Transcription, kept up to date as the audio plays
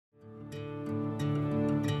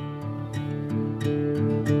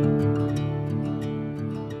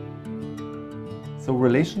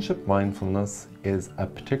Relationship mindfulness is a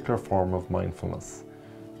particular form of mindfulness.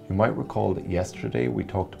 You might recall that yesterday we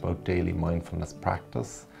talked about daily mindfulness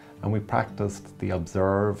practice, and we practiced the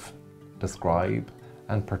observe, describe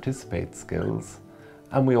and participate skills,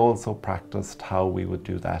 and we also practiced how we would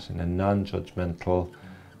do that in a non-judgmental,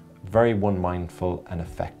 very one-mindful and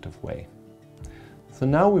effective way. So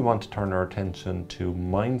now we want to turn our attention to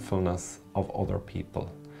mindfulness of other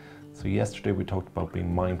people. So yesterday we talked about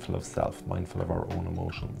being mindful of self, mindful of our own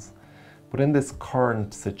emotions. But in this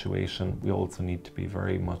current situation, we also need to be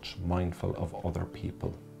very much mindful of other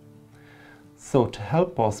people. So to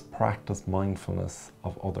help us practice mindfulness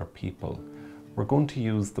of other people, we're going to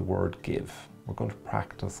use the word give. We're going to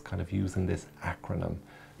practice kind of using this acronym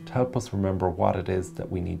to help us remember what it is that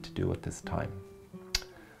we need to do at this time.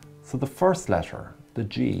 So the first letter, the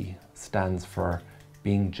G, stands for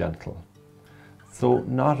being gentle. So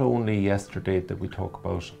not only yesterday did we talk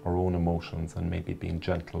about our own emotions and maybe being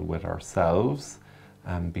gentle with ourselves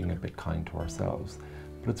and being a bit kind to ourselves,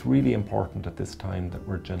 but it's really important at this time that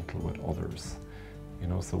we're gentle with others. You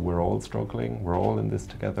know, so we're all struggling, we're all in this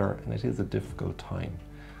together, and it is a difficult time.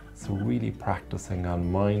 So really practicing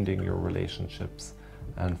on minding your relationships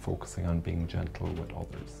and focusing on being gentle with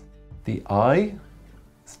others. The I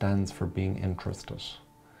stands for being interested.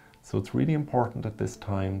 So it's really important at this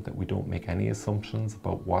time that we don't make any assumptions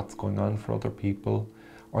about what's going on for other people,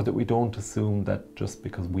 or that we don't assume that just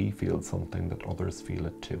because we feel something that others feel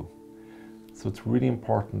it too. So it's really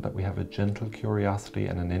important that we have a gentle curiosity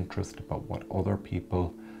and an interest about what other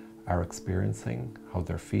people are experiencing, how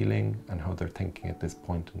they're feeling and how they're thinking at this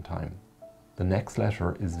point in time. The next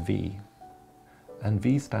letter is V, and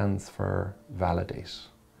V stands for validate.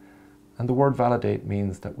 And the word validate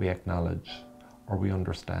means that we acknowledge, or we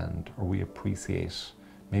understand, or we appreciate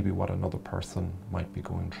maybe what another person might be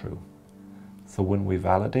going through. So when we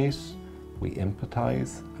validate, we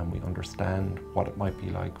empathize and we understand what it might be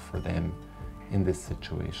like for them in this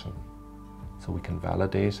situation. So we can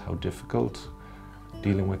validate how difficult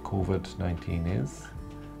dealing with COVID-19 is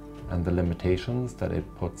and the limitations that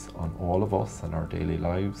it puts on all of us in our daily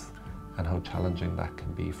lives and how challenging that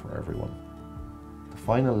can be for everyone. The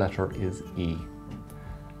final letter is E.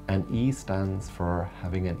 And E stands for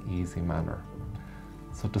having an easy manner.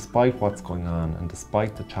 So despite what's going on and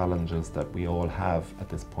despite the challenges that we all have at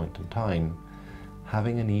this point in time,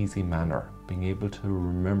 having an easy manner, being able to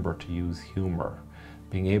remember to use humor,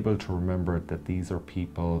 being able to remember that these are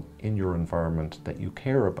people in your environment that you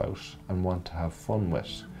care about and want to have fun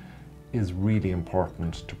with, is really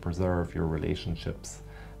important to preserve your relationships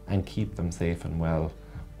and keep them safe and well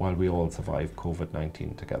while we all survive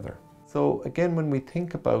COVID-19 together. So again, when we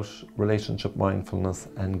think about relationship mindfulness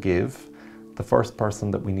and give, the first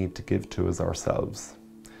person that we need to give to is ourselves.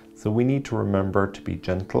 So we need to remember to be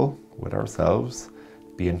gentle with ourselves,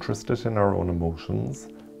 be interested in our own emotions,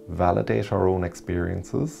 validate our own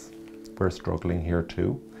experiences, we're struggling here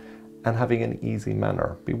too, and having an easy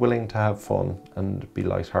manner, be willing to have fun and be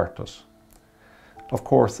lighthearted. Of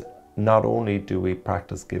course, not only do we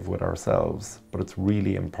practice give with ourselves, but it's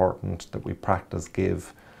really important that we practice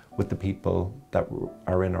give with the people that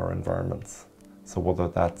are in our environments. So whether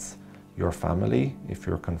that's your family, if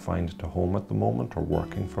you're confined to home at the moment or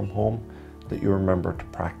working from home, that you remember to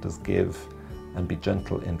practice give and be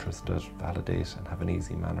gentle, interested, validate and have an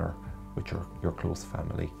easy manner with your close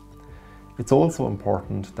family. It's also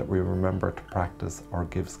important that we remember to practice our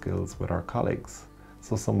give skills with our colleagues.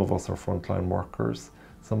 So some of us are frontline workers,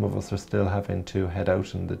 some of us are still having to head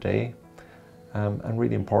out in the day, and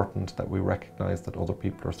really important that we recognise that other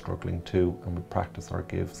people are struggling too and we practice our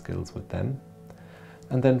give skills with them.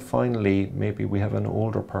 And then finally, maybe we have an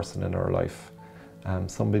older person in our life,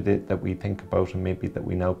 somebody that we think about and maybe that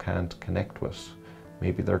we now can't connect with.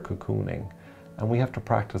 Maybe they're cocooning, and we have to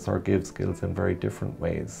practice our give skills in very different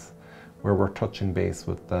ways, where we're touching base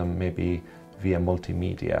with them maybe via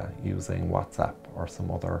multimedia using WhatsApp or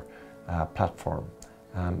some other platform,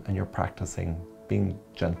 and you're practicing being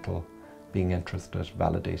gentle, being interested,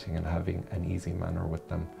 validating and having an easy manner with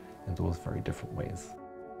them in those very different ways.